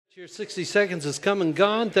Your 60 seconds is come and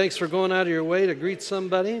gone. Thanks for going out of your way to greet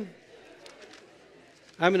somebody.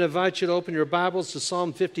 I'm going to invite you to open your Bibles to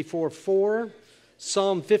Psalm 54:4.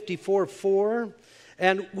 Psalm 54:4.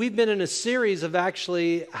 And we've been in a series of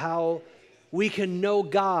actually how we can know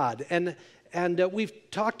God. And we've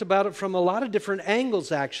talked about it from a lot of different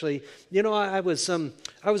angles, actually. You know, I was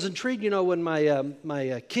intrigued, when my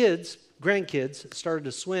grandkids started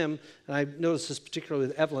to swim, and I noticed this particularly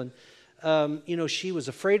with Evelyn. She was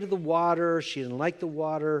afraid of the water. She didn't like the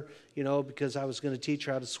water, because I was going to teach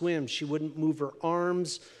her how to swim. She wouldn't move her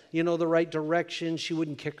arms, the right direction. She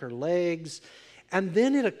wouldn't kick her legs. And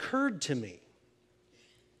then it occurred to me,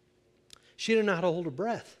 she didn't know how to hold her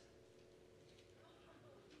breath.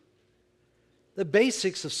 The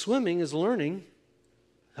basics of swimming is learning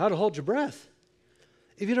how to hold your breath.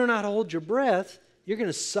 If you don't know how to hold your breath, you're going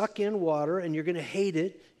to suck in water and you're going to hate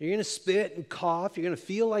it. You're going to spit and cough. You're going to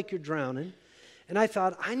feel like you're drowning. And I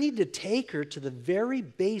thought, I need to take her to the very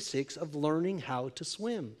basics of learning how to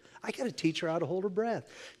swim. I got to teach her how to hold her breath.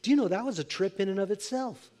 Do you know that was a trip in and of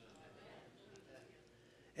itself?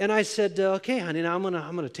 And I said, okay, honey, now I'm going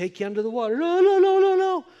to take you under the water.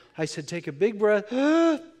 No. I said, take a big breath.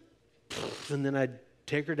 And then I'd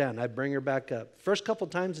take her down. I'd bring her back up. First couple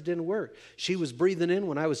times it didn't work. She was breathing in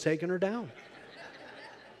when I was taking her down.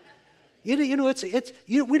 We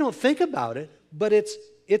don't think about it, but it's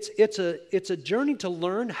a journey to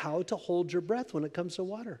learn how to hold your breath when it comes to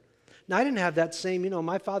water. Now, I didn't have that same,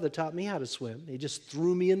 my father taught me how to swim. He just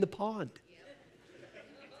threw me in the pond.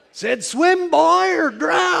 Said, swim, boy, or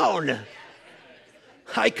drown.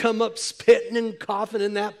 I come up spitting and coughing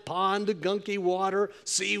in that pond of gunky water,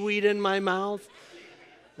 seaweed in my mouth.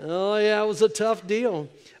 Oh, yeah, it was a tough deal.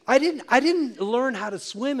 I didn't learn how to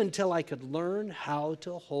swim until I could learn how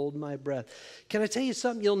to hold my breath. Can I tell you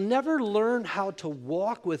something? You'll never learn how to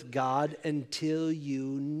walk with God until you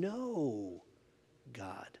know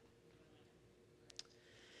God.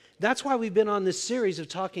 That's why we've been on this series of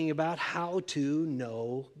talking about how to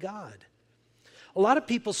know God. A lot of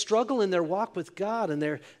people struggle in their walk with God, and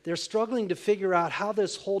they're struggling to figure out how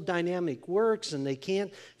this whole dynamic works, and they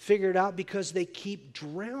can't figure it out because they keep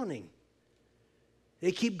drowning.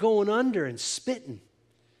 They keep going under and spitting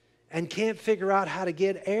and can't figure out how to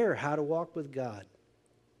get air, how to walk with God.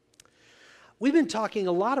 We've been talking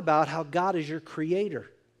a lot about how God is your creator.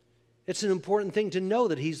 It's an important thing to know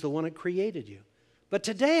that He's the one that created you. But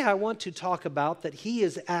today I want to talk about that He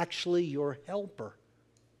is actually your helper.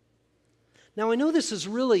 Now, I know this is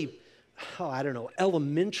really,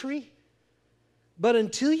 elementary, but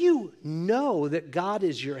until you know that God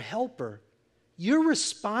is your helper, your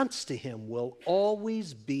response to Him will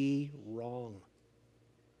always be wrong.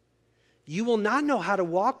 You will not know how to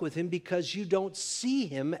walk with Him because you don't see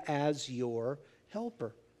Him as your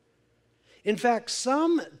helper. In fact,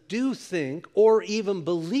 some do think or even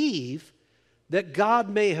believe that God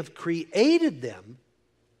may have created them,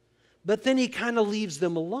 but then He kind of leaves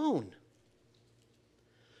them alone.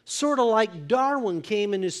 Sort of like Darwin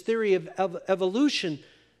came in his theory of evolution,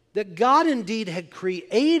 that God indeed had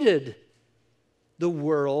created the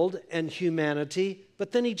world and humanity,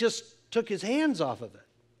 but then He just took His hands off of it,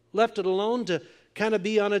 left it alone to kind of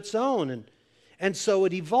be on its own. And so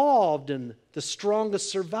it evolved, and the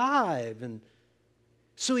strongest survive. And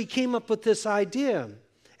so He came up with this idea.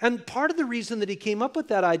 And part of the reason that He came up with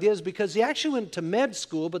that idea is because he actually went to med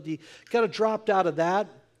school, but he kind of dropped out of that.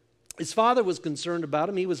 His father was concerned about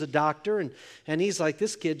him. He was a doctor, and he's like,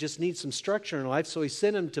 this kid just needs some structure in life. So he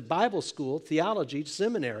sent him to Bible school, theology,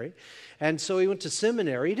 seminary. And so he went to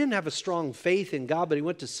seminary. He didn't have a strong faith in God, but he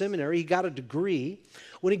went to seminary. He got a degree.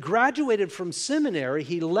 When he graduated from seminary,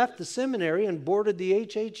 he left the seminary and boarded the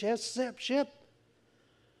HHS ship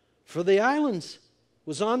for the islands.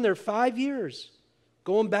 Was on there 5 years,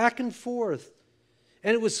 going back and forth.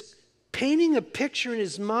 And it was painting a picture in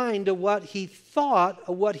his mind of what he thought,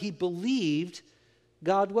 of what he believed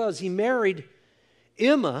God was. He married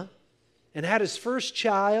Emma and had his first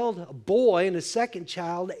child, a boy, and his second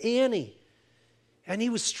child, Annie. And he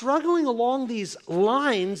was struggling along these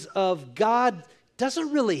lines of God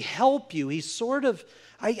doesn't really help you. He's sort of,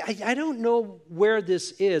 I don't know where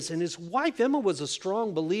this is. And his wife, Emma, was a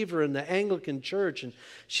strong believer in the Anglican church. And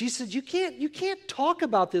she said, you can't talk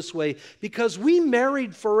about this way because we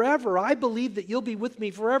married forever. I believe that you'll be with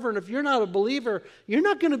me forever. And if you're not a believer, you're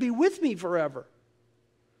not going to be with me forever.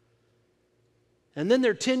 And then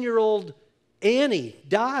their 10-year-old Annie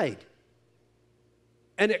died.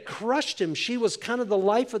 And it crushed him. She was kind of the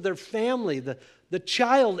life of their family, the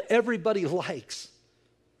child everybody likes.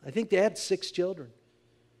 I think they had 6 children.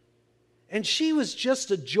 And she was just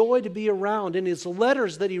a joy to be around. In his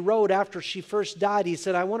letters that he wrote after she first died, he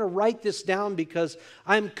said, I want to write this down because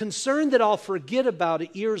I'm concerned that I'll forget about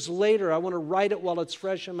it years later. I want to write it while it's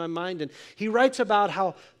fresh in my mind. And he writes about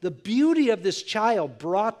how the beauty of this child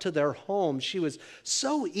brought to their home. She was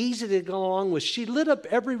so easy to go along with. She lit up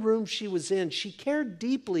every room she was in. She cared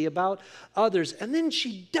deeply about others. And then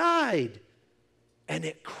she died, and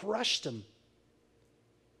it crushed him.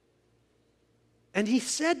 And he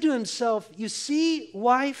said to himself, you see,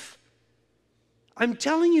 wife, I'm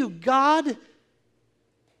telling you, God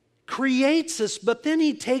creates us, but then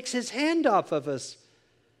he takes his hand off of us.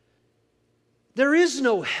 There is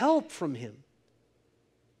no help from him.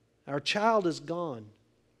 Our child is gone.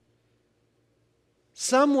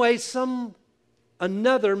 Some way,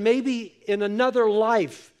 another, maybe in another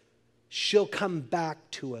life, she'll come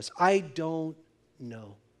back to us. I don't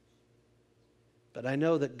know. But I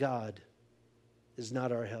know that God is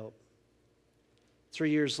not our help.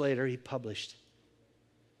 3 years later, he published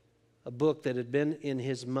a book that had been in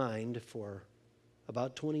his mind for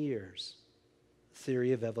about 20 years,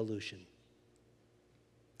 Theory of Evolution.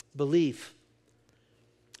 Belief.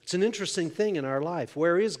 It's an interesting thing in our life.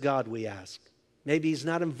 Where is God, we ask? Maybe he's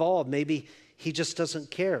not involved. Maybe he just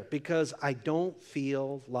doesn't care because I don't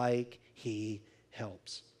feel like he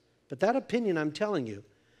helps. But that opinion, I'm telling you,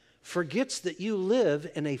 forgets that you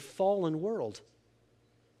live in a fallen world.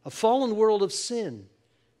 A fallen world of sin,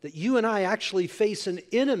 that you and I actually face an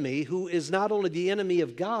enemy who is not only the enemy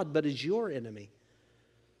of God, but is your enemy.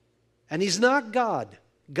 And he's not God.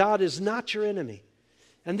 God is not your enemy.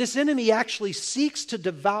 And this enemy actually seeks to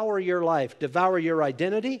devour your life, devour your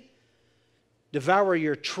identity, devour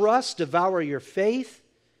your trust, devour your faith.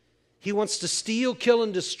 He wants to steal, kill,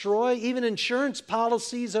 and destroy. Even insurance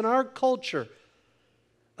policies in our culture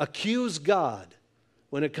accuse God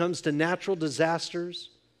when it comes to natural disasters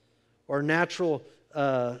or natural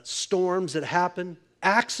storms that happen.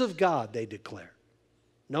 Acts of God, they declare.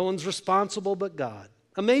 No one's responsible but God.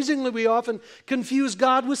 Amazingly, we often confuse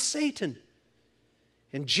God with Satan.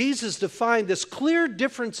 And Jesus defined this clear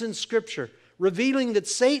difference in Scripture, revealing that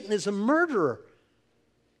Satan is a murderer.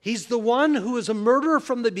 He's the one who is a murderer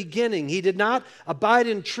from the beginning. He did not abide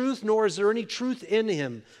in truth, nor is there any truth in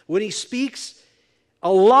him. When he speaks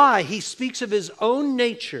a lie, he speaks of his own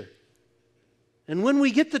nature. And when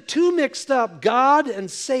we get the two mixed up, God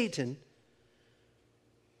and Satan,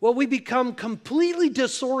 well, we become completely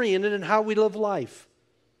disoriented in how we live life.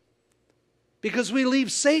 Because we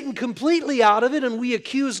leave Satan completely out of it and we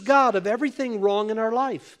accuse God of everything wrong in our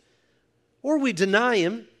life. Or we deny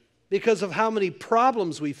him because of how many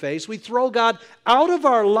problems we face. We throw God out of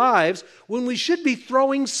our lives when we should be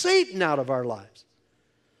throwing Satan out of our lives.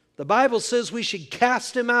 The Bible says we should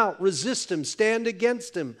cast him out, resist him, stand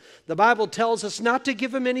against him. The Bible tells us not to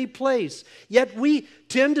give him any place. Yet we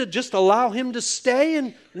tend to just allow him to stay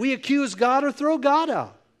and we accuse God or throw God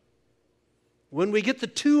out. When we get the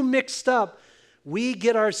two mixed up, we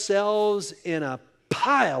get ourselves in a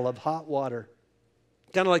pile of hot water.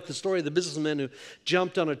 Kind of like the story of the businessman who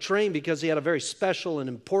jumped on a train because he had a very special and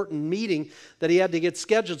important meeting that he had to get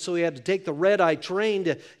scheduled, so he had to take the red-eye train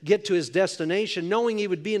to get to his destination. Knowing he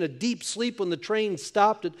would be in a deep sleep when the train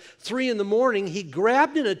stopped at 3 in the morning, he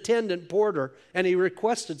grabbed an attendant porter and he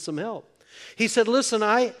requested some help. He said, listen,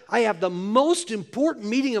 I have the most important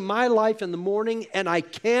meeting of my life in the morning and I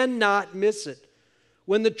cannot miss it.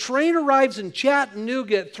 When the train arrives in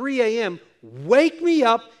Chattanooga at 3 a.m., wake me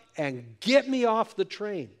up and get me off the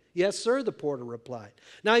train. Yes, sir, the porter replied.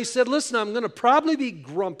 Now he said, listen, I'm going to probably be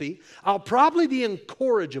grumpy. I'll probably be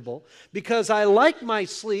incorrigible because I like my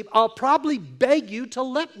sleep. I'll probably beg you to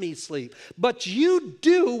let me sleep. But you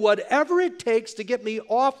do whatever it takes to get me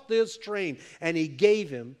off this train. And he gave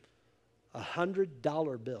him a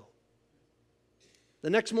 $100 bill. The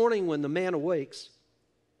next morning when the man awakes,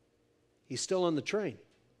 he's still on the train.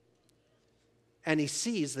 And he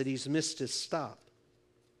sees that he's missed his stop.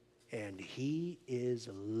 And he is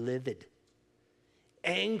livid.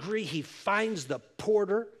 Angry, he finds the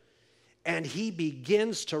porter and he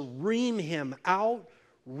begins to ream him out,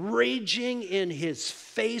 raging in his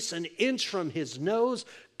face an inch from his nose,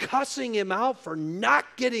 cussing him out for not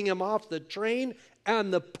getting him off the train.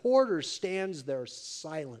 And the porter stands there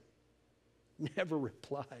silent, never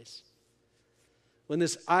replies. When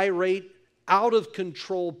this irate, out of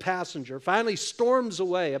control passenger finally storms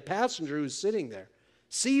away, a passenger who's sitting there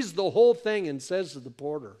sees the whole thing and says to the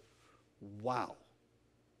porter, wow,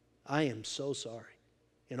 I am so sorry.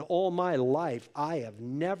 In all my life, I have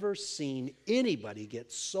never seen anybody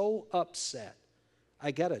get so upset.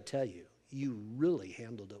 I got to tell you, you really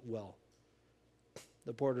handled it well.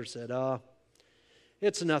 The porter said,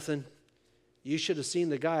 it's nothing. You should have seen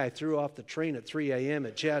the guy I threw off the train at 3 a.m.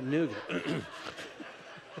 at Chattanooga.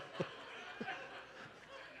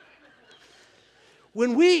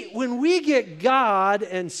 When we get God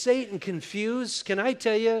and Satan confused, can I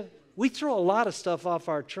tell you, we throw a lot of stuff off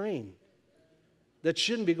our train that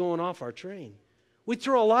shouldn't be going off our train. We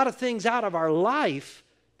throw a lot of things out of our life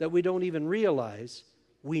that we don't even realize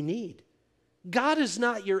we need. God is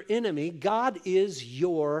not your enemy. God is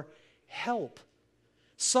your help.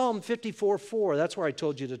 Psalm 54:4, that's where I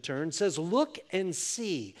told you to turn, says, look and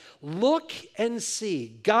see. Look and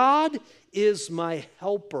see. God is my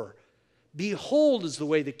helper. Behold is the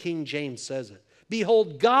way the King James says it.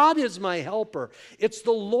 Behold, God is my helper. It's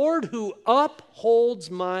the Lord who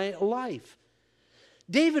upholds my life.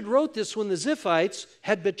 David wrote this when the Ziphites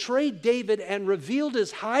had betrayed David and revealed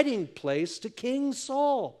his hiding place to King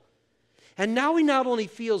Saul. And now he not only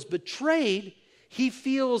feels betrayed, he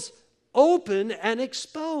feels open and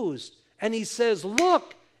exposed. And he says,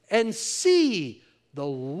 look and see, the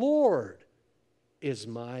Lord is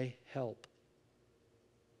my help.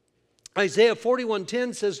 Isaiah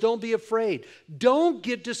 41:10 says, don't be afraid. Don't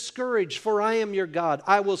get discouraged, for I am your God.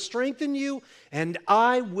 I will strengthen you and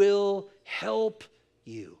I will help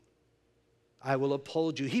you. I will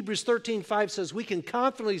uphold you. Hebrews 13:5 says, we can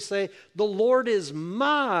confidently say, the Lord is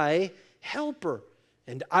my helper,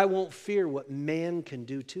 and I won't fear what man can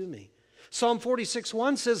do to me. Psalm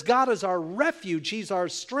 46:1 says, God is our refuge. He's our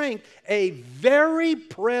strength, a very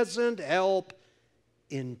present help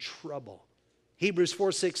in trouble. Hebrews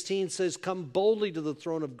 4:16 says, come boldly to the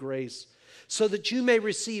throne of grace so that you may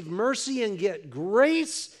receive mercy and get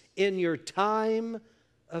grace in your time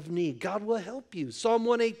of need. God will help you. Psalm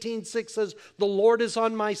 118:6 says, the Lord is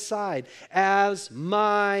on my side as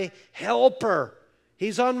my helper.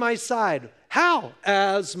 He's on my side. How?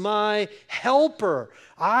 As my helper.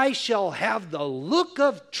 I shall have the look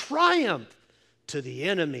of triumph to the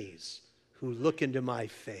enemies who look into my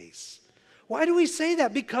face. Why do we say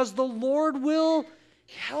that? Because the Lord will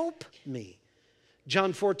help me.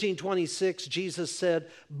 John 14:26, Jesus said,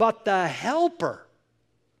 but the helper,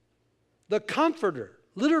 the comforter,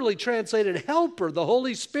 literally translated helper, the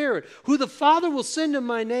Holy Spirit, who the Father will send in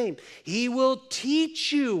my name, he will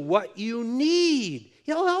teach you what you need.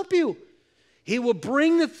 He'll help you. He will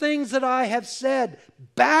bring the things that I have said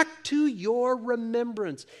back to your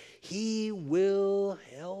remembrance. He will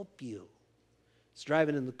help you. I was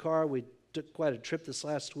driving in the car. We took quite a trip this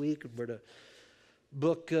last week. We're to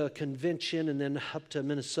book a convention and then up to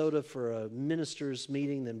Minnesota for a ministers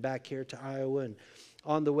meeting, then back here to Iowa. And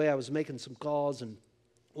on the way, I was making some calls, and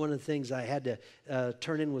one of the things I had to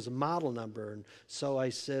turn in was a model number. And so I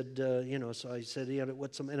said, what's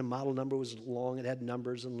and a model number was long. It had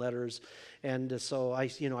numbers and letters. And so I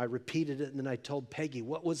repeated it, and then I told Peggy,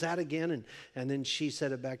 what was that again? And then she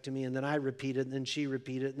said it back to me, and then I repeated it, and then she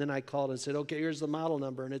repeated it. And then I called and said, okay, here's the model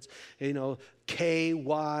number. And it's,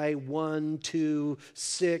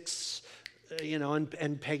 KY126,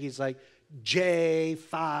 and Peggy's like,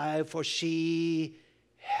 J5, for she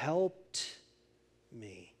helped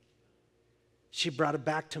me. She brought it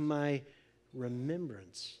back to my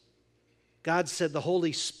remembrance. God said the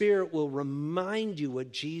Holy Spirit will remind you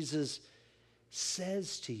what Jesus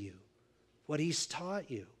says to you, what he's taught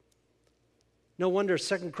you. No wonder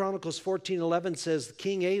 2 Chronicles 14:11 says,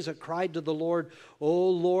 King Asa cried to the Lord,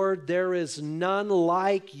 O Lord, there is none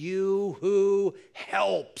like you who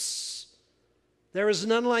helps. There is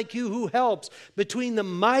none like you who helps. Between the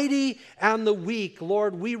mighty and the weak,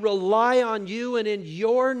 Lord, we rely on you, and in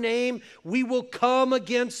your name we will come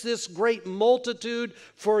against this great multitude,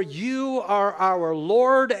 for you are our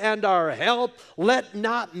Lord and our help. Let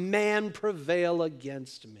not man prevail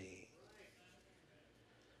against me.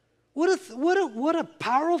 What a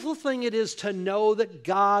powerful thing it is to know that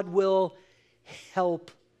God will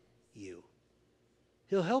help you.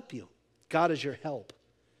 He'll help you. God is your help.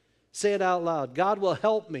 Say it out loud. God will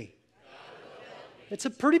help me. It's a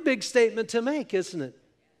pretty big statement to make, isn't it?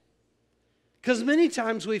 Because many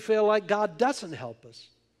times we feel like God doesn't help us.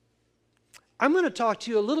 I'm going to talk to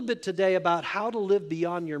you a little bit today about how to live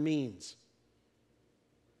beyond your means.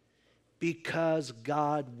 Because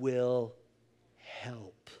God will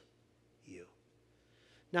help you.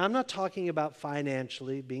 Now, I'm not talking about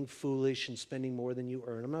financially being foolish and spending more than you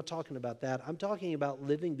earn. I'm not talking about that. I'm talking about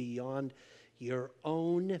living beyond your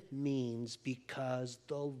own means because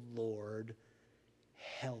the Lord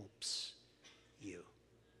helps you.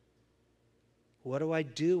 What do I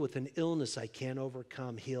do with an illness I can't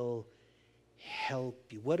overcome? He'll help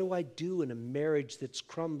you. What do I do in a marriage that's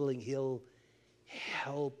crumbling? He'll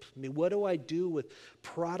help me. What do I do with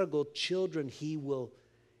prodigal children? He will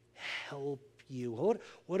help you.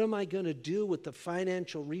 What am I going to do with the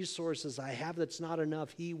financial resources I have that's not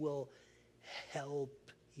enough? He will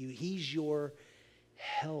help you. He's your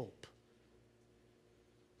help.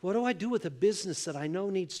 What do I do with a business that I know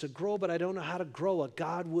needs to grow, but I don't know how to grow it?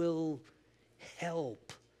 God will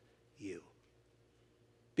help you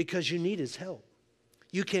because you need His help.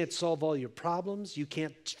 You can't solve all your problems. You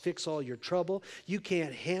can't fix all your trouble. You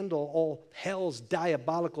can't handle all hell's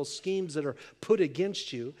diabolical schemes that are put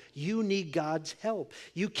against you. You need God's help.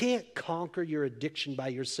 You can't conquer your addiction by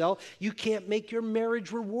yourself. You can't make your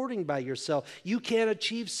marriage rewarding by yourself. You can't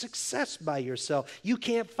achieve success by yourself. You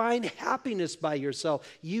can't find happiness by yourself.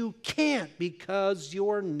 You can't because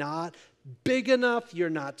you're not big enough,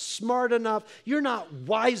 you're not smart enough, you're not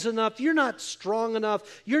wise enough, you're not strong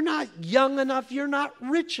enough, you're not young enough, you're not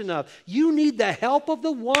rich enough. You need the help of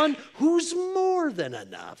the one who's more than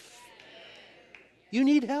enough. You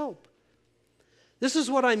need help. This is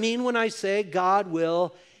what I mean when I say God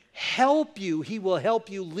will help you. He will help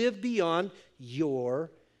you live beyond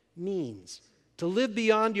your means, to live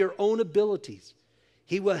beyond your own abilities.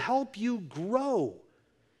 He will help you grow.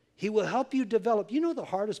 He will help you develop. You know the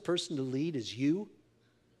hardest person to lead is you.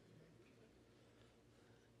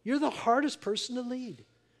 You're the hardest person to lead.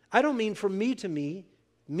 I don't mean from me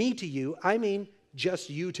to you. I mean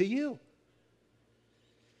just you to you.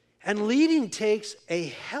 And leading takes a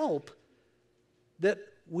help that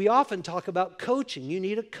we often talk about coaching. You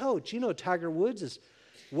need a coach. You know Tiger Woods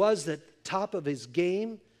was at the top of his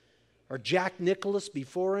game, or Jack Nicklaus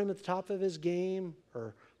before him at the top of his game,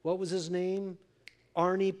 or what was his name?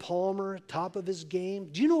 Arnie Palmer, top of his game.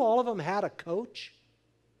 Do you know all of them had a coach?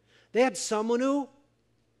 They had someone who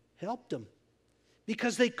helped them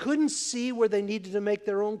because they couldn't see where they needed to make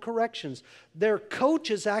their own corrections. Their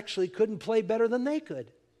coaches actually couldn't play better than they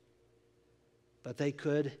could, but they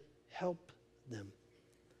could help them.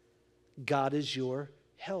 God is your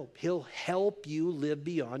help. He'll help you live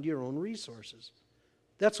beyond your own resources.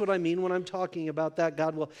 That's what I mean when I'm talking about that.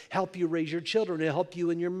 God will help you raise your children. He'll help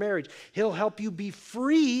you in your marriage. He'll help you be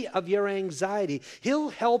free of your anxiety. He'll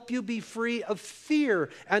help you be free of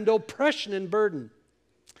fear and oppression and burden.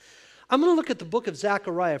 I'm going to look at the book of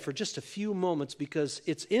Zechariah for just a few moments because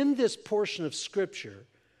it's in this portion of Scripture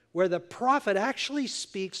where the prophet actually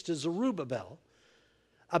speaks to Zerubbabel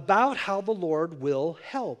about how the Lord will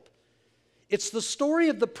help. It's the story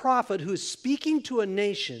of the prophet who is speaking to a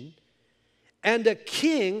nation and a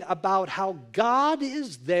king about how God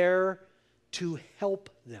is there to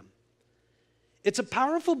help them. It's a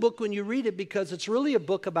powerful book when you read it because it's really a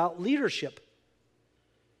book about leadership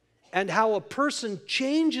and how a person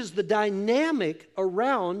changes the dynamic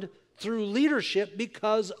around through leadership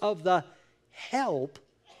because of the help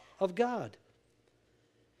of God.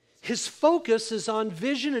 His focus is on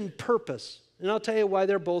vision and purpose, and I'll tell you why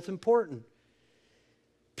they're both important.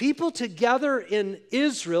 People together in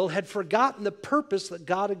Israel had forgotten the purpose that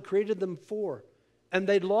God had created them for, and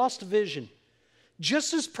they'd lost vision.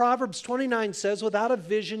 Just as Proverbs 29 says, without a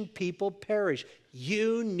vision, people perish.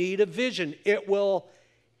 You need a vision. It will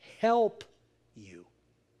help you.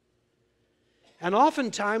 And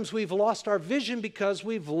oftentimes we've lost our vision because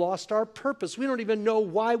we've lost our purpose. We don't even know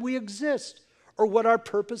why we exist or what our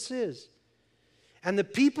purpose is. And the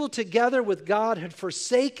people together with God had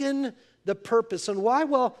forsaken the purpose. And why?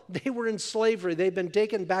 Well, they were in slavery. They'd been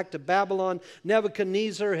taken back to Babylon.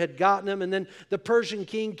 Nebuchadnezzar had gotten them, and then the Persian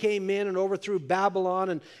king came in and overthrew Babylon,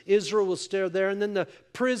 and Israel was still there. And then the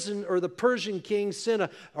Persian king sent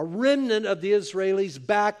a remnant of the Israelis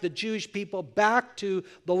back, the Jewish people, back to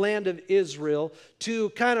the land of Israel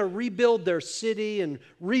to kind of rebuild their city and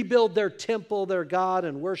rebuild their temple, their God,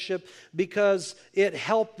 and worship, because it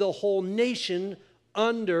helped the whole nation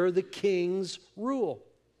under the king's rule.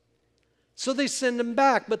 So they send them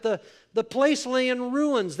back, but the place lay in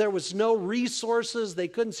ruins. There was no resources. They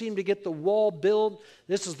couldn't seem to get the wall built.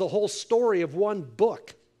 This is the whole story of one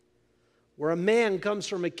book where a man comes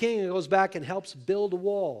from a king and goes back and helps build a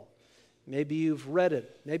wall. Maybe you've read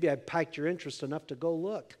it. Maybe I've piqued your interest enough to go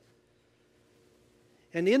look.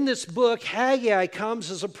 And in this book, Haggai comes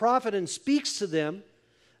as a prophet and speaks to them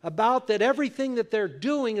about that everything that they're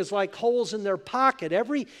doing is like holes in their pocket.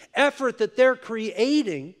 Every effort that they're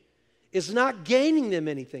creating is not gaining them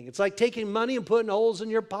anything. It's like taking money and putting holes in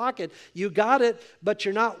your pocket. You got it, but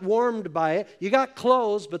you're not warmed by it. You got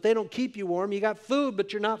clothes, but they don't keep you warm. You got food,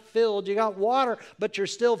 but you're not filled. You got water, but you're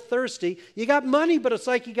still thirsty. You got money, but it's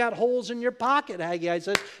like you got holes in your pocket, Haggai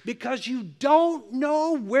says, because you don't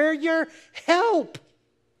know where your help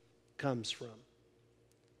comes from.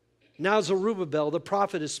 Now Zerubbabel, the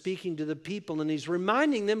prophet, is speaking to the people, and he's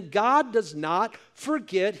reminding them God does not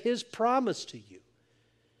forget his promise to you.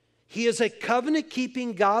 He is a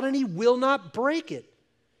covenant-keeping God, and He will not break it.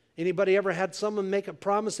 Anybody ever had someone make a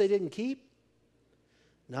promise they didn't keep?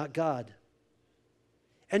 Not God.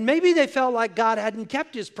 And maybe they felt like God hadn't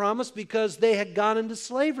kept His promise because they had gone into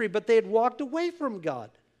slavery, but they had walked away from God.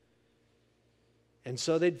 And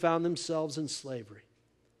so they'd found themselves in slavery.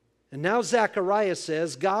 And now Zechariah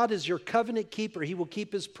says, God is your covenant keeper. He will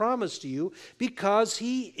keep His promise to you because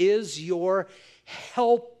He is your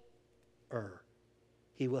helper.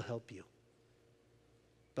 He will help you.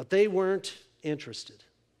 But they weren't interested.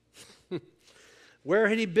 Where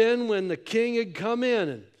had He been when the king had come in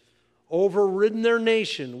and overridden their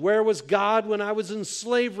nation? Where was God when I was in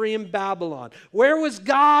slavery in Babylon? Where was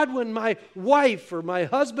God when my wife or my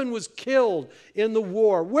husband was killed in the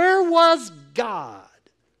war? Where was God?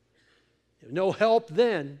 No help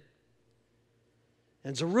then.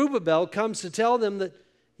 And Zerubbabel comes to tell them that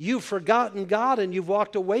you've forgotten God and you've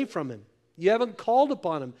walked away from Him. You haven't called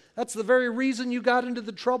upon Him. That's the very reason you got into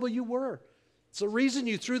the trouble you were. It's the reason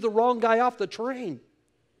you threw the wrong guy off the train.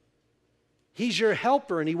 He's your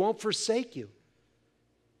helper and He won't forsake you.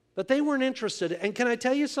 But they weren't interested. And can I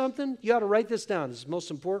tell you something? You ought to write this down. This is the most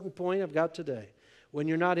important point I've got today. When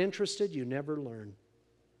you're not interested, you never learn.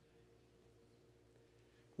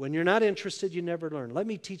 When you're not interested, you never learn. Let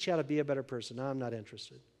me teach you how to be a better person. No, I'm not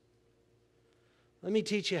interested. Let me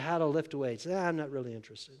teach you how to lift weights. I'm not really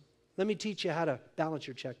interested. Let me teach you how to balance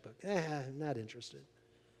your checkbook. I'm not interested.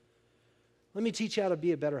 Let me teach you how to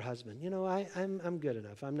be a better husband. I'm good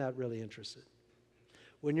enough. I'm not really interested.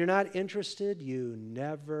 When you're not interested, you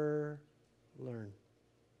never learn.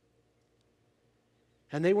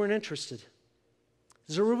 And they weren't interested.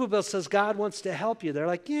 Zerubbabel says, God wants to help you. They're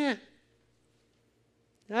like, I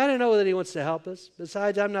don't know that He wants to help us.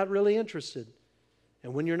 Besides, I'm not really interested.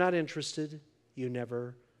 And when you're not interested, you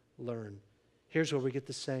never learn. Here's where we get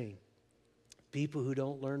the saying. People who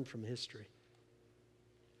don't learn from history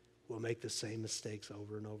will make the same mistakes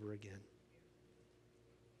over and over again.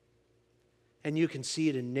 And you can see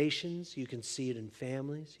it in nations, you can see it in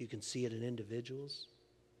families, you can see it in individuals,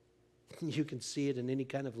 you can see it in any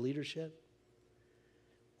kind of leadership.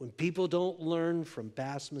 When people don't learn from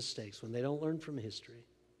past mistakes, when they don't learn from history,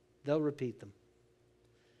 they'll repeat them.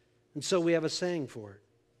 And so we have a saying for it.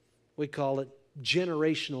 We call it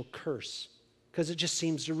generational curse, because it just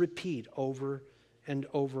seems to repeat over and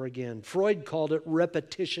over again. Freud called it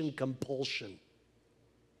repetition compulsion.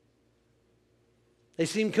 They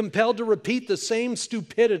seem compelled to repeat the same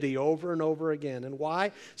stupidity over and over again. And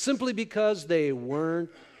why? Simply because they weren't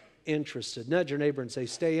interested. Nudge your neighbor and say,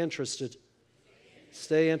 stay interested.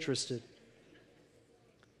 Stay interested.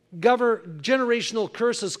 Generational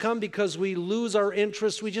curses come because we lose our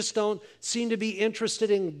interest. We just don't seem to be interested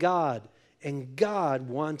in God. And God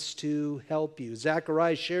wants to help you.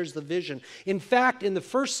 Zechariah shares the vision. In fact, in the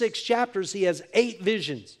first 6 chapters, he has 8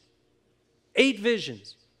 visions. 8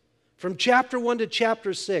 visions. From chapter 1 to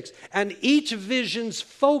chapter 6. And each vision's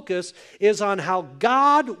focus is on how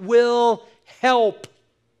God will help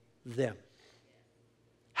them.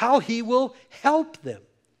 How He will help them.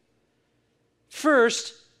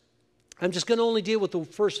 First, I'm just going to only deal with the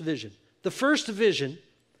first vision. The first vision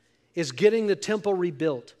is getting the temple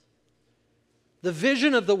rebuilt. The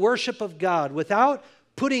vision of the worship of God. Without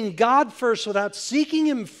putting God first, without seeking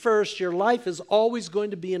Him first, your life is always going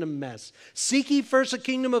to be in a mess. Seek ye first the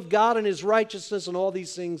kingdom of God and His righteousness, and all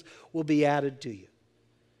these things will be added to you.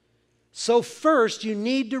 So first, you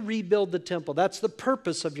need to rebuild the temple. That's the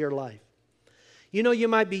purpose of your life. You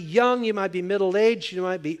might be young, you might be middle-aged, you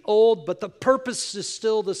might be old, but the purpose is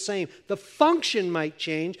still the same. The function might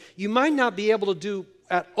change. You might not be able to do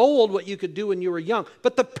at old what you could do when you were young,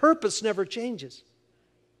 but the purpose never changes.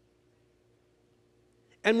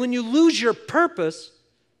 And when you lose your purpose,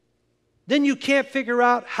 then you can't figure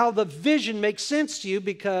out how the vision makes sense to you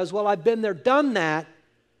because, well, I've been there, done that,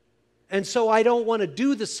 and so I don't want to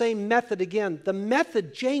do the same method again. The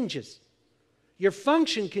method changes. Your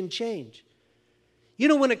function can change.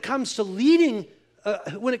 When it comes to leading,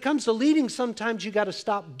 sometimes you got to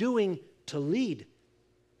stop doing to lead.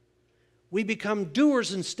 We become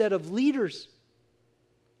doers instead of leaders.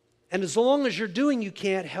 And as long as you're doing, you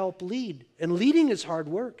can't help lead. And leading is hard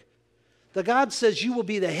work. The God says you will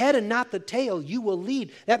be the head and not the tail. You will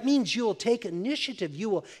lead. That means you will take initiative. You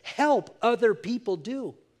will help other people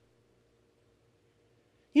do.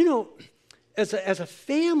 As a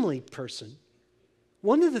family person,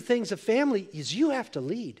 one of the things of family is you have to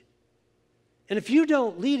lead. And if you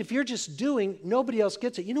don't lead, if you're just doing, nobody else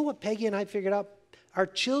gets it. You know what Peggy and I figured out? Our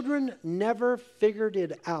children never figured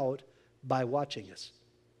it out by watching us.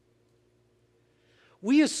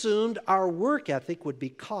 We assumed our work ethic would be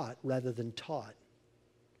caught rather than taught.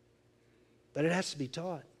 But it has to be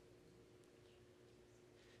taught.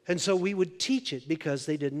 And so we would teach it because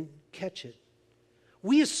they didn't catch it.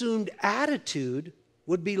 We assumed attitude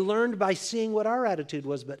would be learned by seeing what our attitude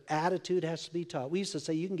was, but attitude has to be taught. We used to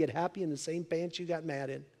say you can get happy in the same pants you got mad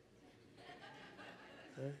in.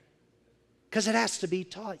 Because it has to be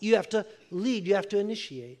taught. You have to lead. You have to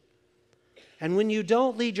initiate. And when you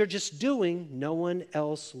don't lead, you're just doing. No one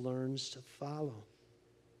else learns to follow.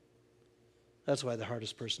 That's why the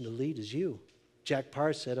hardest person to lead is you. Jack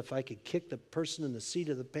Parr said, if I could kick the person in the seat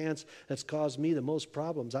of the pants that's caused me the most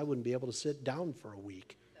problems, I wouldn't be able to sit down for a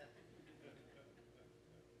week.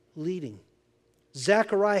 Leading.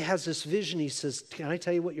 Zechariah has this vision. He says, can I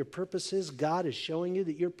tell you what your purpose is? God is showing you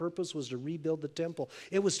that your purpose was to rebuild the temple.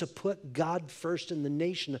 It was to put God first in the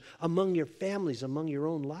nation, among your families, among your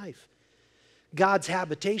own life. God's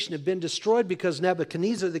habitation had been destroyed because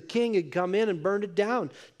Nebuchadnezzar the king had come in and burned it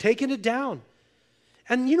down, taken it down.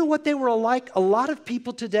 And you know what they were like? A lot of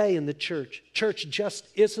people today in the church. Church just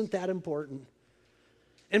isn't that important.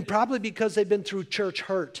 And probably because they've been through church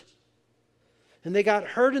hurt. And they got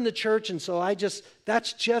hurt in the church, and so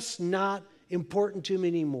that's just not important to me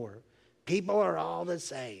anymore. People are all the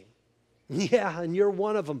same. Yeah, and you're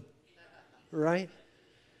one of them, right?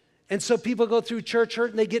 And so people go through church hurt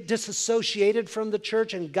and they get disassociated from the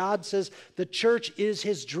church, and God says the church is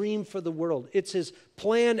his dream for the world. It's his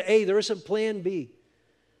plan A. There isn't plan B.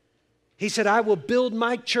 He said, I will build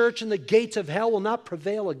my church and the gates of hell will not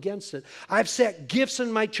prevail against it. I've set gifts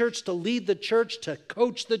in my church to lead the church, to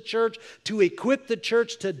coach the church, to equip the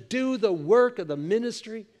church, to do the work of the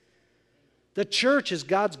ministry. The church is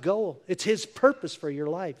God's goal. It's his purpose for your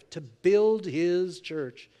life, to build his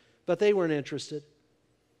church. But they weren't interested.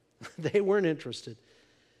 They weren't interested.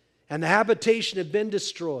 And the habitation had been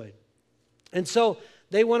destroyed. And so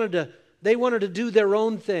they wanted to do their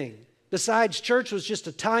own thing. Besides, church was just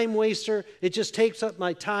a time waster. It just takes up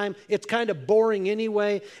my time. It's kind of boring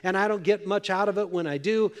anyway, and I don't get much out of it when I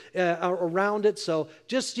do around it. So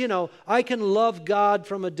just, I can love God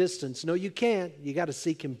from a distance. No, you can't. You got to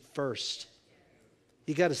seek him first.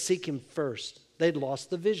 You got to seek him first. They'd lost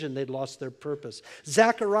the vision. They'd lost their purpose.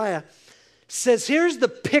 Zechariah says, here's the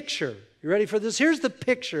picture. You ready for this? Here's the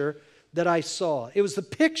picture that I saw. It was the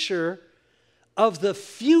picture of the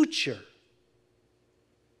future,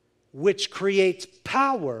 which creates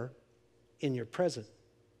power in your present.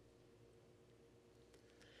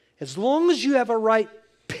 As long as you have a right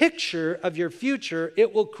picture of your future,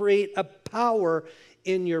 it will create a power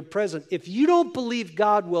in your present. If you don't believe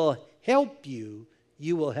God will help you,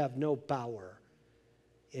 you will have no power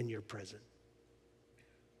in your present.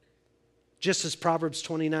 Just as Proverbs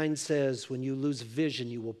 29 says, when you lose vision,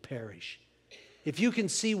 you will perish. If you can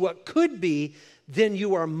see what could be, then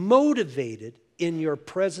you are motivated in your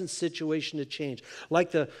present situation to change. Like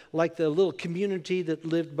the little community that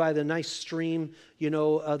lived by the nice stream,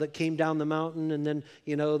 that came down the mountain, and then,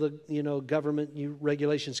 the government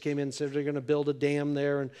regulations came in and said they're going to build a dam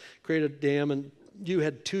there and create a dam, and you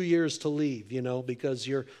had 2 years to leave, because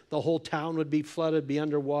the whole town would be flooded, be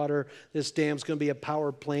underwater. This dam's going to be a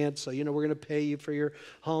power plant, so, we're going to pay you for your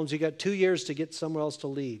homes. You got 2 years to get somewhere else to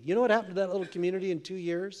leave. You know what happened to that little community in 2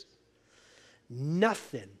 years?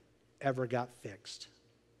 Nothing ever got fixed.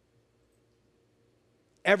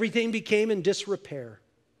 Everything became in disrepair.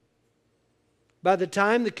 By the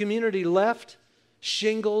time the community left,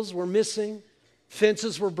 shingles were missing,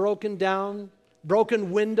 fences were broken down, broken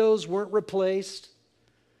windows weren't replaced,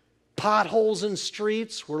 potholes in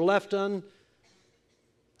streets were left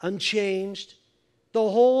unchanged. The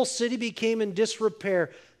whole city became in disrepair.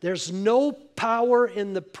 There's no power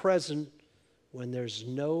in the present when there's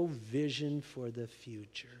no vision for the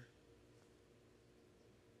future.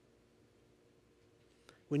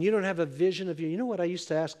 When you don't have a vision of you know what I used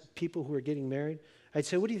to ask people who are getting married? I'd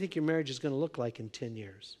say, what do you think your marriage is going to look like in 10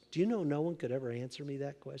 years? Do you know no one could ever answer me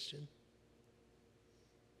that question?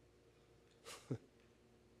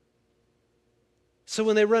 So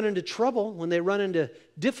when they run into trouble, when they run into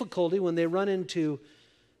difficulty, when they run into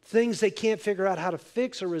things they can't figure out how to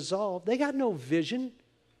fix or resolve, they got no vision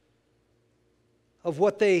of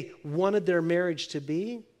what they wanted their marriage to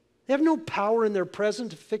be. They have no power in their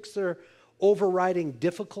present to fix their overriding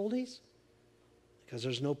difficulties because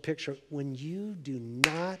there's no picture. When you do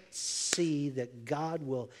not see that God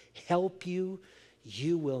will help you,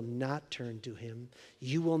 you will not turn to him.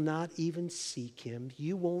 You will not even seek him.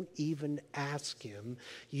 You won't even ask him.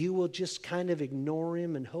 You will just kind of ignore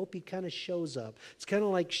him and hope he kind of shows up. It's kind of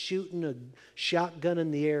like shooting a shotgun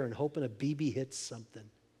in the air and hoping a BB hits something.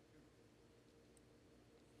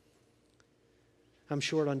 I'm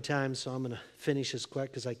short on time, so I'm going to finish as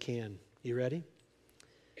quick as I can. You ready?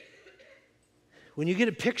 When you get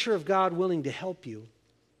a picture of God willing to help you,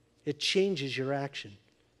 it changes your action.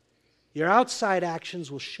 Your outside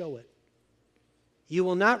actions will show it. You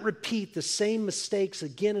will not repeat the same mistakes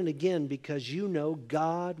again and again because you know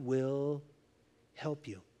God will help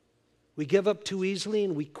you. We give up too easily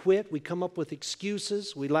and we quit. We come up with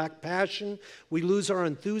excuses. We lack passion. We lose our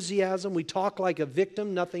enthusiasm. We talk like a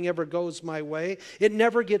victim. Nothing ever goes my way. It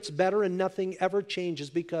never gets better and nothing ever changes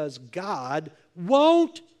because God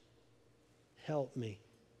won't help me.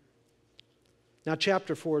 Now,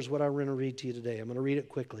 chapter 4 is what I'm going to read to you today. I'm going to read it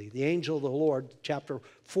quickly. The angel of the Lord, chapter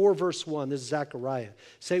 4, verse 1. This is Zechariah.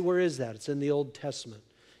 Say, where is that? It's in the Old Testament.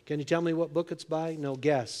 Can you tell me what book it's by? No,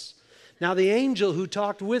 guess. Now, the angel who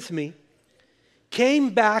talked with me came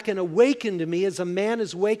back and awakened me as a man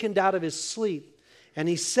is wakened out of his sleep. And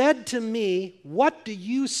he said to me, what do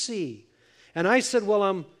you see? And I said,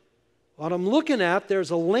 well, what I'm looking at,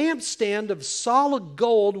 there's a lampstand of solid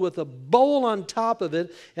gold with a bowl on top of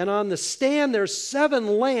it. And on the stand, there's 7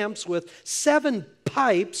 lamps with 7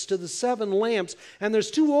 pipes to the 7 lamps. And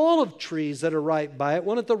there's 2 olive trees that are right by it,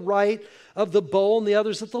 one at the right of the bowl and the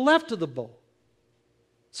other's at the left of the bowl.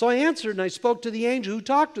 So I answered and I spoke to the angel who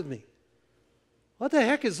talked with me. What the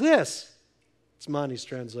heck is this? It's Monty's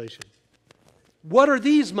translation. What are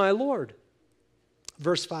these, my Lord?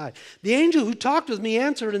 Verse 5. The angel who talked with me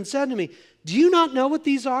answered and said to me, do you not know what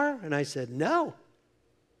these are? And I said, no.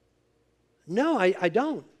 No, I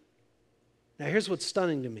don't. Now here's what's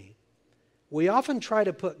stunning to me. We often try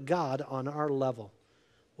to put God on our level.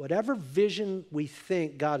 Whatever vision we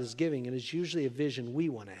think God is giving, it is usually a vision we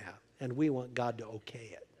want to have, and we want God to okay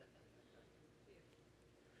it.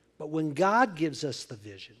 But when God gives us the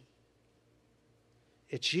vision,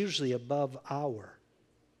 it's usually above our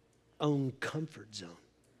own comfort zone.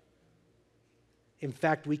 In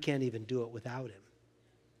fact, we can't even do it without Him.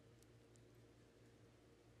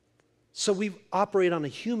 So we operate on a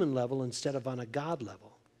human level instead of on a God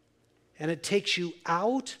level. And it takes you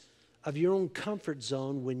out of your own comfort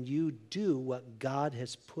zone when you do what God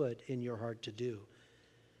has put in your heart to do.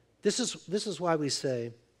 This is why we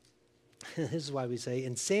say,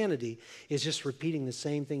 insanity is just repeating the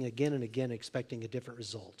same thing again and again, expecting a different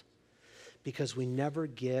result. Because we never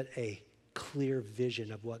get a clear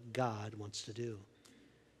vision of what God wants to do.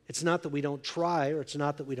 It's not that we don't try, or it's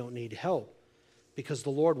not that we don't need help, because the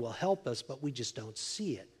Lord will help us, but we just don't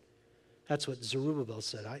see it. That's what Zerubbabel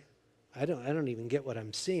said. I don't even get what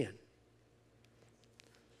I'm seeing.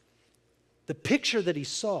 The picture that he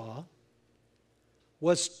saw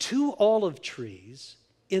was 2 olive trees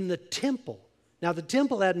in the temple. Now, the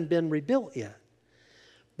temple hadn't been rebuilt yet,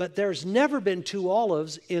 but there's never been 2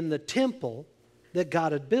 olives in the temple that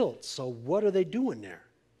God had built. So what are they doing there?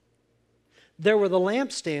 There were the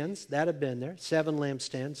lampstands that had been there, 7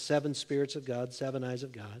 lampstands, 7 spirits of God, 7 eyes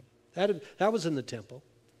of God. That was in the temple.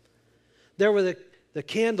 There were the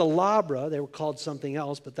candelabra. They were called something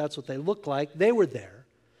else, but that's what they looked like. They were there.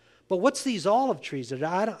 But what's these olive trees?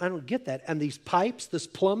 I don't get that. And these pipes, this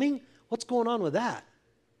plumbing, what's going on with that?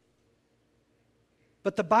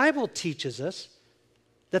 But the Bible teaches us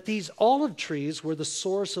that these olive trees were the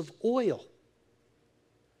source of oil.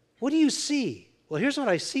 What do you see? Well, here's what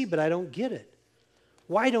I see, but I don't get it.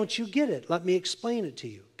 Why don't you get it? Let me explain it to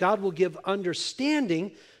you. God will give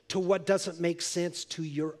understanding to what doesn't make sense to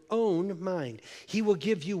your own mind. He will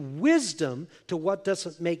give you wisdom to what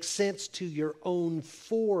doesn't make sense to your own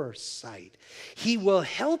foresight. He will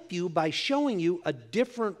help you by showing you a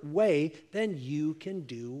different way than you can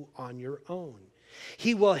do on your own.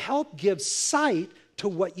 He will help give sight to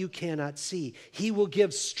what you cannot see. He will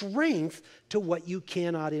give strength to what you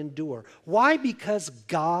cannot endure. Why? Because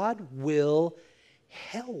God will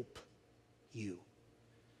help you.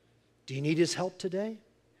 Do you need His help today?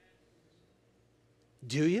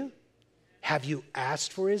 Do you? Have you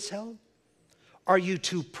asked for His help? Are you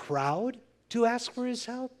too proud to ask for His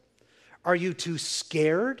help? Are you too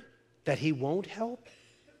scared that He won't help?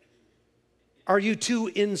 Are you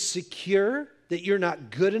too insecure that you're not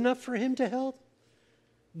good enough for Him to help?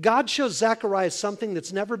 God shows Zechariah something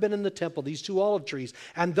that's never been in the temple, these 2 olive trees.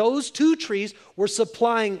 And those 2 trees were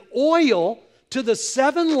supplying oil to the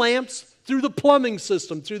 7 lamps through the plumbing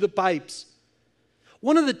system, through the pipes.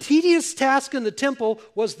 One of the tedious tasks in the temple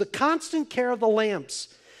was the constant care of the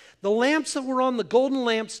lamps. The lamps that were on the golden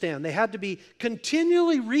lampstand, they had to be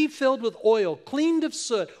continually refilled with oil, cleaned of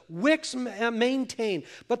soot, wicks maintained.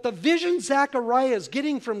 But the vision Zechariah is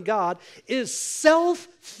getting from God is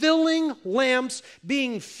self-sufficient filling lamps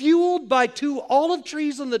being fueled by 2 olive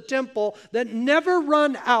trees in the temple that never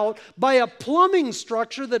run out, by a plumbing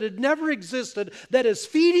structure that had never existed, that is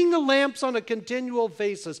feeding the lamps on a continual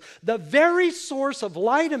basis. The very source of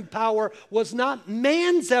light and power was not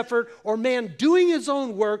man's effort or man doing his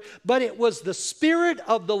own work, but it was the Spirit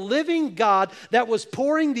of the living God that was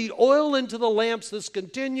pouring the oil into the lamps, this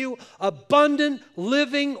continual, abundant,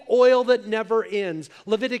 living oil that never ends.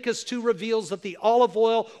 Leviticus 2 reveals that the olive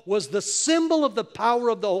oil was the symbol of the power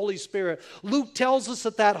of the Holy Spirit. Luke tells us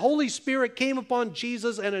that that Holy Spirit came upon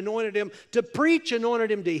Jesus and anointed him to preach,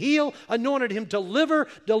 anointed him to heal, anointed him to deliver,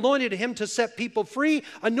 anointed him to set people free,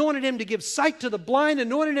 anointed him to give sight to the blind,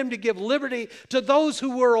 anointed him to give liberty to those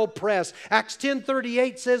who were oppressed. Acts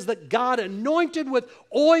 10:38 says that God anointed with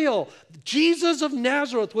oil Jesus of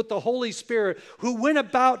Nazareth with the Holy Spirit, who went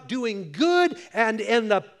about doing good and in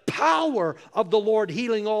the power of the Lord,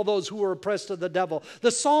 healing all those who were oppressed of the devil.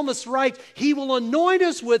 The psalmist writes, he will anoint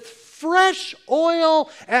us with fresh oil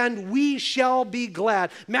and we shall be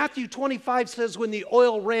glad. Matthew 25 says when the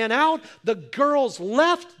oil ran out, the girls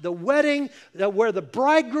left the wedding where the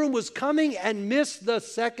bridegroom was coming and missed the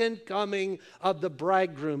second coming of the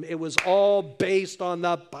bridegroom. It was all based on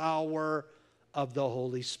the power of the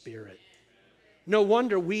Holy Spirit. No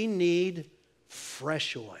wonder we need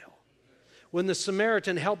fresh oil. When the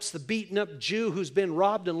Samaritan helps the beaten up Jew who's been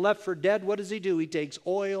robbed and left for dead, what does he do? He takes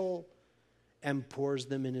oil and pours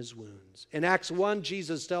them in his wounds. In Acts 1,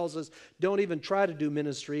 Jesus tells us, don't even try to do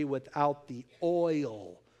ministry without the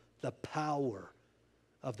oil, the power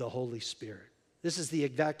of the Holy Spirit. This is the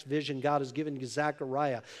exact vision God has given to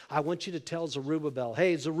Zechariah. I want you to tell Zerubbabel,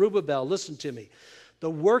 hey, Zerubbabel, listen to me. The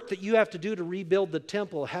work that you have to do to rebuild the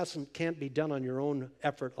temple can't be done on your own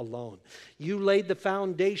effort alone. You laid the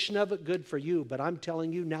foundation of it, good for you. But I'm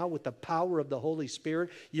telling you now, with the power of the Holy Spirit,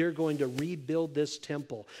 you're going to rebuild this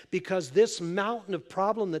temple. Because this mountain of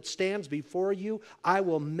problem that stands before you, I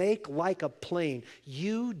will make like a plain.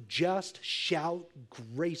 You just shout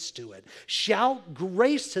grace to it. Shout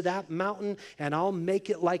grace to that mountain, and I'll make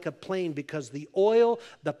it like a plain, because the oil,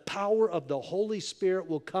 the power of the Holy Spirit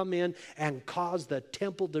will come in and cause the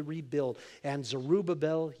temple to rebuild. And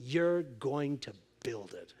Zerubbabel, you're going to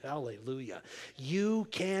build it. Hallelujah. You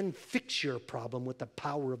can fix your problem with the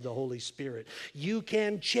power of the Holy Spirit. You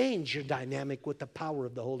can change your dynamic with the power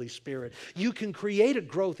of the Holy Spirit. You can create a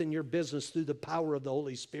growth in your business through the power of the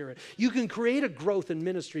Holy Spirit. You can create a growth in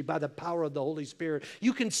ministry by the power of the Holy Spirit.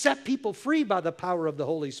 You can set people free by the power of the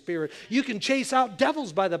Holy Spirit. You can chase out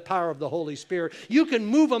devils by the power of the Holy Spirit. You can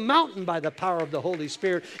move a mountain by the power of the Holy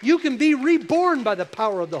Spirit. You can be reborn by the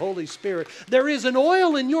power of the Holy Spirit. There is an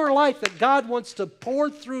oil in your life that God wants to pour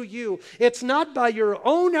through you. It's not by your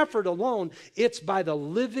own effort alone. It's by the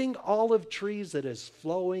living olive trees that is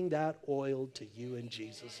flowing that oil to you in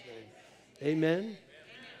Jesus' name. Amen?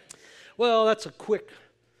 Well, that's a quick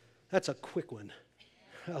one.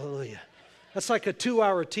 Hallelujah. That's like a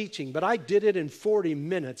 2-hour teaching, but I did it in 40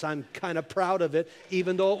 minutes. I'm kind of proud of it,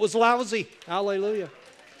 even though it was lousy. Hallelujah.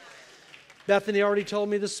 Bethany already told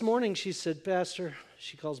me this morning, she said, Pastor,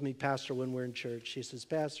 she calls me pastor when we're in church. She says,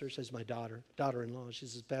 Pastor, says my daughter-in-law. She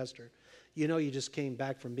says, Pastor, you know you just came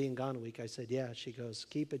back from being gone a week. I said, yeah. She goes,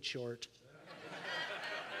 keep it short.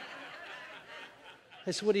 I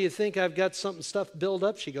said, what do you think? I've got stuff built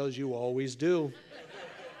up? She goes, you always do.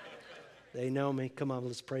 They know me. Come on,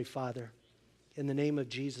 let's pray. Father, in the name of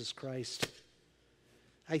Jesus Christ,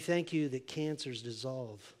 I thank you that cancers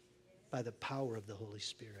dissolve by the power of the Holy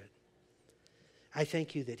Spirit. I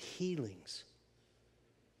thank you that healings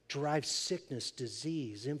drive sickness,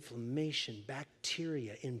 disease, inflammation,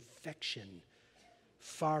 bacteria, infection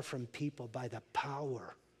far from people by the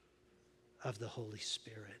power of the Holy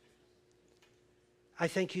Spirit. I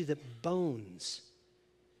thank you that bones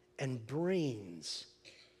and brains,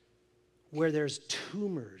 where there's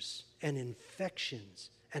tumors and infections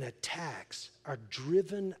and attacks, are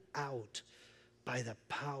driven out by the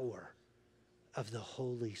power of the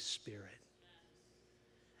Holy Spirit.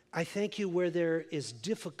 I thank you where there is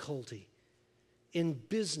difficulty in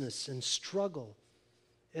business and struggle,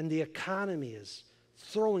 and the economy is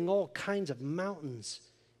throwing all kinds of mountains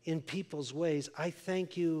in people's ways. I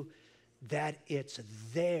thank you that it's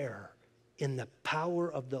there in the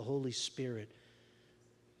power of the Holy Spirit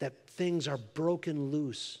that things are broken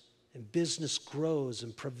loose and business grows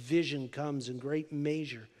and provision comes in great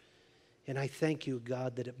measure. And I thank you,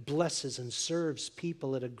 God, that it blesses and serves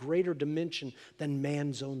people at a greater dimension than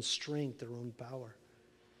man's own strength, their own power.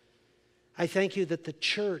 I thank you that the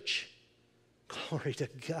church, glory to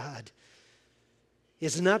God,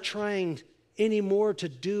 is not trying anymore to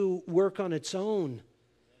do work on its own,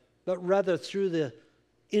 but rather through the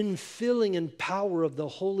infilling and power of the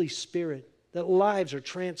Holy Spirit, that lives are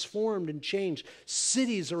transformed and changed,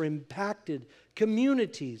 cities are impacted,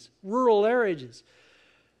 communities, rural areas,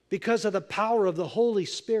 because of the power of the Holy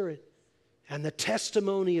Spirit and the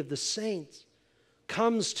testimony of the saints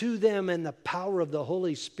comes to them, and the power of the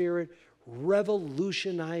Holy Spirit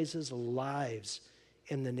revolutionizes lives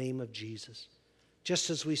in the name of Jesus. Just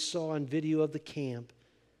as we saw on video of the camp,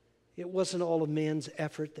 it wasn't all of man's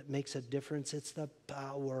effort that makes a difference. It's the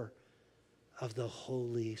power of the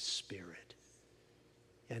Holy Spirit.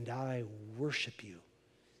 And I worship you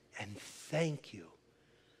and thank you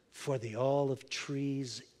for the olive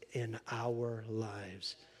trees in our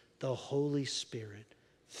lives. The Holy Spirit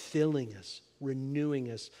filling us,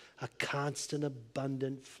 renewing us, a constant,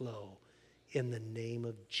 abundant flow in the name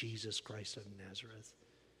of Jesus Christ of Nazareth.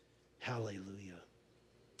 Hallelujah.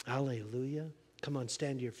 Hallelujah. Come on,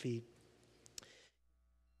 stand to your feet.